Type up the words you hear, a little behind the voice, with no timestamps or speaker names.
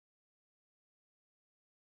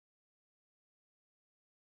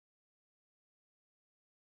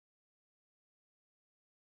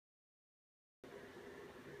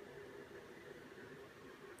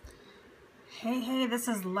Hey, this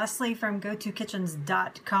is Leslie from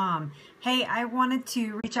GoToKitchens.com. Hey, I wanted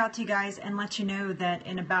to reach out to you guys and let you know that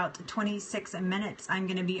in about 26 minutes, I'm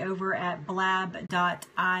going to be over at blab.im.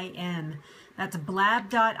 That's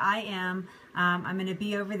blab.im. I'm going to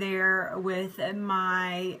be over there with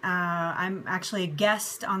I'm actually a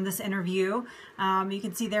guest on this interview. You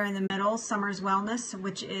can see there in the middle, Summers Wellness,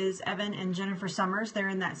 which is Evan and Jennifer Summers. They're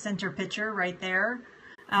in that center picture right there.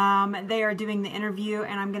 They are doing the interview,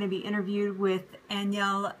 and I'm going to be interviewed with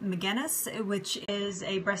Anielle McGinnis, which is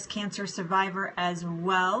a breast cancer survivor as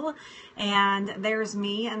well. And there's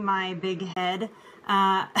me and my big head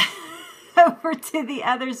over to the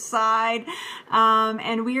other side.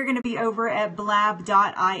 And we are going to be over at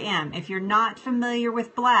blab.im. If you're not familiar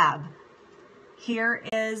with Blab, here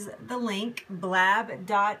is the link, blab.im.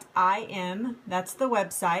 That's the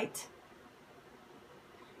website.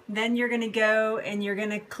 Then you're going to go and you're going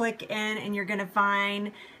to click in and you're going to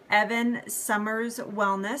find Evan Summers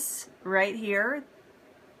Wellness right here.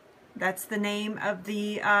 That's the name of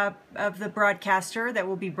the broadcaster that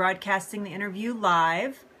will be broadcasting the interview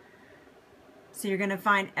live. So you're going to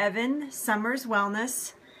find Evan Summers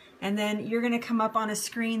Wellness, and then you're going to come up on a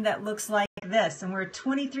screen that looks like this. And we're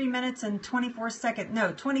 23 minutes and 20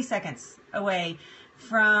 seconds away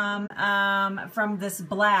from this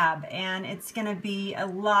Blab, and it's going to be a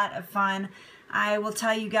lot of fun. I will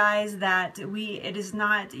tell you guys that it is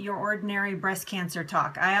not your ordinary breast cancer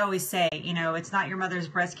talk. I always say, you know, it's not your mother's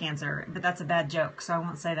breast cancer, but that's a bad joke, so I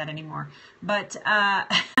won't say that anymore. But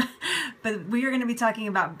but we are going to be talking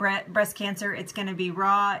about breast cancer. It's going to be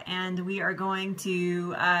raw, and we are going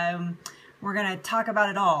to we're going to talk about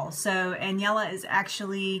it all. So Aniella is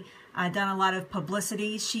actually done a lot of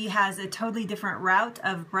publicity. She has a totally different route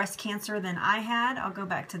of breast cancer than I had. I'll go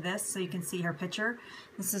back to this so you can see her picture.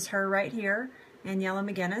 This is her right here, Aniella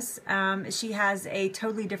McGinnis. She has a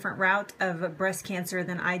totally different route of breast cancer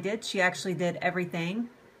than I did. She actually did everything.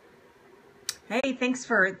 Hey, thanks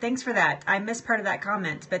for that. I missed part of that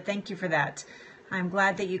comment, but thank you for that. I'm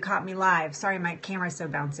glad that you caught me live. Sorry, my camera's so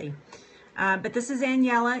bouncy. But this is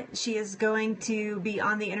Aniella. She is going to be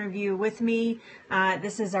on the interview with me.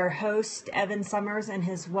 This is our host, Evan Summers, and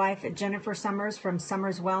his wife, Jennifer Summers from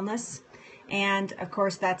Summers Wellness. And, of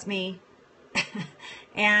course, that's me.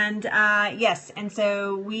 And yes, and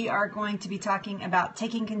so we are going to be talking about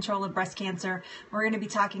taking control of breast cancer. We're going to be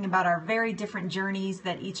talking about our very different journeys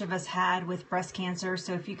that each of us had with breast cancer.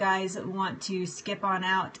 So if you guys want to skip on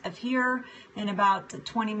out of here in about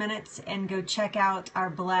 20 minutes and go check out our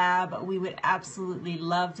Blab, we would absolutely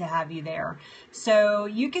love to have you there. So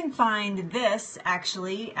you can find this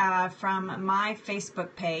actually from my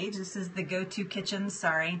Facebook page. This is the Go-To Kitchens,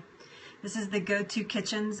 sorry. This is the Go-To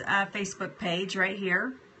Kitchens Facebook page right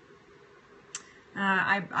here.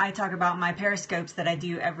 I talk about my periscopes that I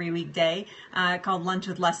do every weekday called Lunch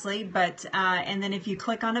with Leslie. But and then if you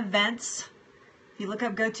click on events, if you look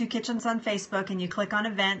up Go-To Kitchens on Facebook and you click on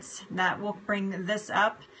events, that will bring this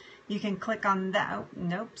up. You can click on that. Oh,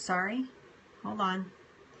 nope, sorry. Hold on.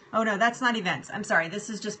 Oh no, that's not events. I'm sorry.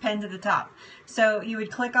 This is just pinned to the top. So you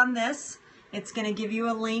would click on this. It's going to give you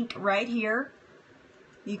a link right here.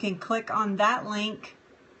 You can click on that link,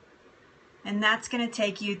 and that's going to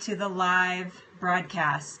take you to the live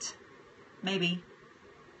broadcast. Maybe.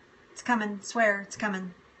 It's coming. Swear, it's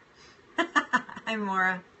coming. I'm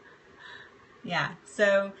Maura. Yeah,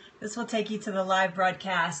 so this will take you to the live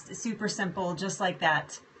broadcast. Super simple, just like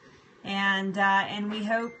that. And we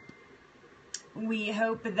hope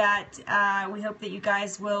that you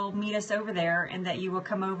guys will meet us over there, and that you will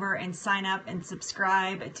come over and sign up and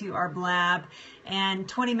subscribe to our Blab. And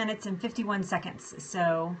 20 minutes and 51 seconds.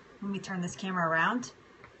 So let me turn this camera around.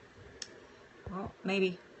 Well,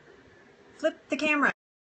 maybe flip the camera.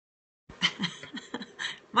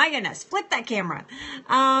 My goodness, flip that camera.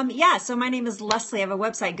 Yeah, so my name is Leslie. I have a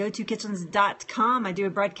website, GoToKitchens.com. I do a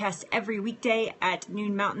broadcast every weekday at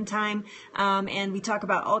noon Mountain Time, and we talk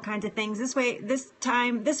about all kinds of things.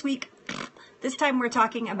 This time we're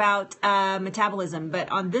talking about metabolism,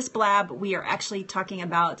 but on this Blab, we are actually talking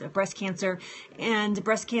about breast cancer and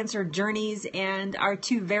breast cancer journeys, and our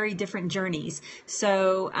two very different journeys.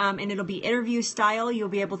 So, and it'll be interview style. You'll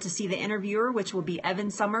be able to see the interviewer, which will be Evan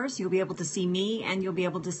Summers. You'll be able to see me, and you'll be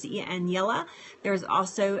able to see Aniella. There's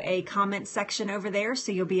also a comment section over there,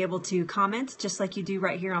 so you'll be able to comment just like you do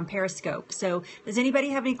right here on Periscope. So does anybody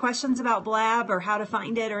have any questions about Blab or how to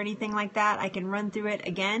find it or anything like that? I can run through it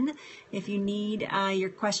again if you need need your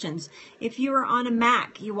questions. If you are on a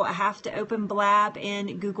Mac, you will have to open Blab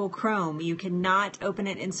in Google Chrome. You cannot open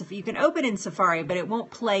it in Safari. You can open it in Safari, but it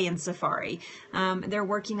won't play in Safari. They're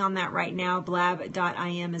working on that right now.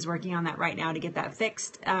 Blab.im is working on that right now to get that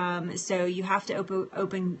fixed. So you have to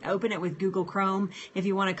open it with Google Chrome if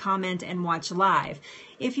you want to comment and watch live.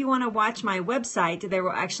 If you want to watch my website, there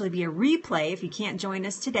will actually be a replay. If you can't join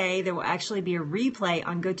us today, there will actually be a replay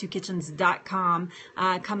on GoToKitchens.com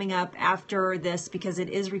coming up after this, because it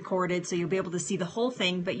is recorded, so you'll be able to see the whole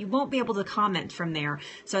thing, but you won't be able to comment from there.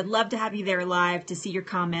 So I'd love to have you there live to see your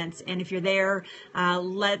comments, and if you're there,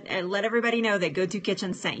 let everybody know that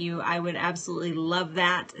GoToKitchen sent you. I would absolutely love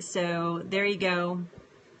that. So there you go.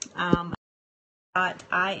 I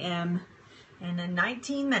am. And in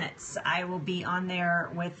 19 minutes, I will be on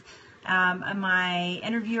there with my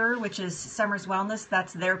interviewer, which is Summers Wellness.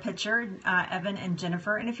 That's their picture, Evan and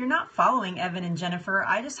Jennifer. And if you're not following Evan and Jennifer,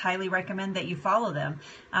 I just highly recommend that you follow them.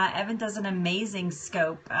 Evan does an amazing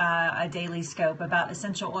scope, a daily scope about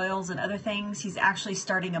essential oils and other things. He's actually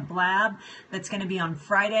starting a Blab that's going to be on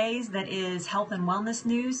Fridays that is health and wellness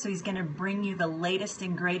news. So he's going to bring you the latest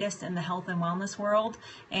and greatest in the health and wellness world,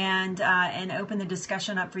 and open the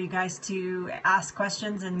discussion up for you guys to ask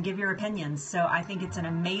questions and give your opinions. So I think it's an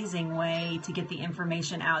amazing way to get the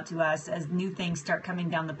information out to us as new things start coming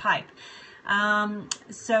down the pipe.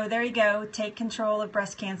 So there you go. Take control of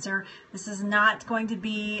breast cancer. This is not going to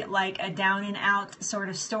be like a down and out sort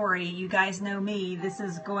of story. You guys know me. This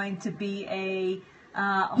is going to be a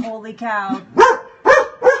holy cow.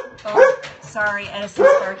 Oh, sorry, Edison's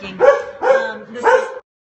barking. This is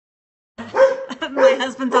my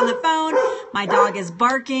husband's on the phone. My dog is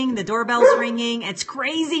barking. The doorbell's ringing. It's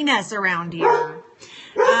craziness around here.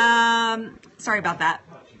 Sorry about that.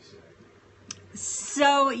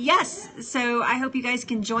 So yes, so I hope you guys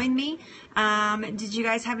can join me. Did you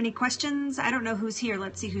guys have any questions? I don't know who's here.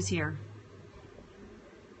 Let's see who's here.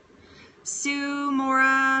 Sue,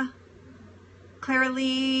 Maura, Clara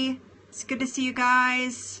Lee. It's good to see you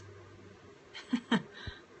guys.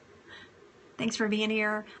 Thanks for being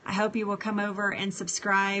here. I hope you will come over and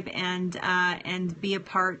subscribe and be a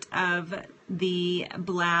part of the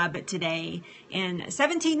Blab today. In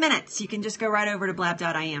 17 minutes, you can just go right over to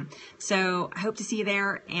blab.im. So I hope to see you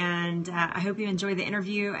there, and I hope you enjoy the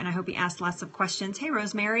interview, and I hope you ask lots of questions. Hey,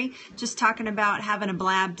 Rosemary, just talking about having a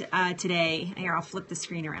Blab today. Here, I'll flip the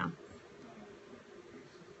screen around.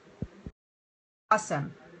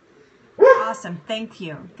 Awesome. Awesome. Thank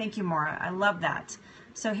you. Thank you, Maura. I love that.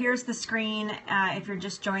 So here's the screen. If you're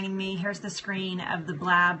just joining me, here's the screen of the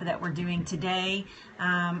Blab that we're doing today.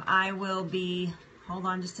 I will be, hold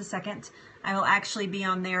on just a second. I will actually be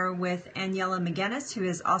on there with Aniela McGinnis, who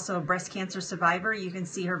is also a breast cancer survivor. You can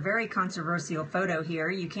see her very controversial photo here.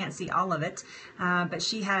 You can't see all of it, but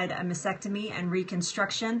she had a mastectomy and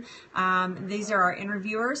reconstruction. These are our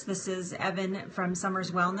interviewers. This is Evan from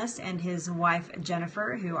Summers Wellness and his wife,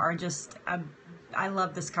 Jennifer, who are just I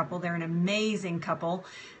love this couple. They're an amazing couple.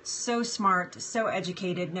 So smart, so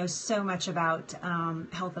educated, know so much about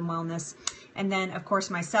health and wellness. And then, of course,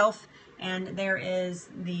 myself. And there is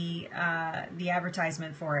the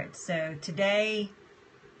advertisement for it. So today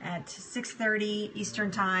at 6:30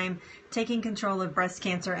 Eastern Time, taking control of breast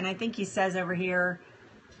cancer. And I think he says over here,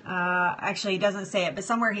 actually he doesn't say it, but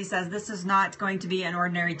somewhere he says this is not going to be an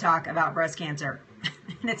ordinary talk about breast cancer.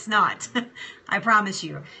 And it's not. I promise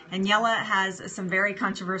you. And Yella has some very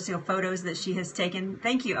controversial photos that she has taken.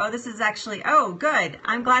 Thank you. Oh, this is actually, oh, good.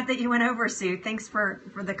 I'm glad that you went over, Sue. Thanks for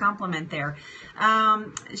the compliment there.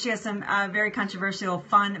 She has some very controversial,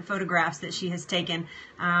 fun photographs that she has taken.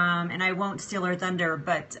 And I won't steal her thunder,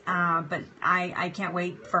 but I can't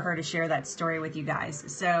wait for her to share that story with you guys.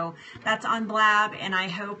 So that's on Blab, and I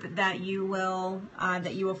hope that you will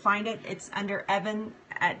find it. It's under Evan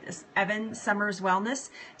Summers Wellness.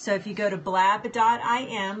 So if you go to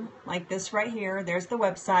blab.im, like this right here, there's the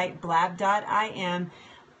website, blab.im,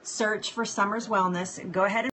 search for Summers Wellness, go ahead and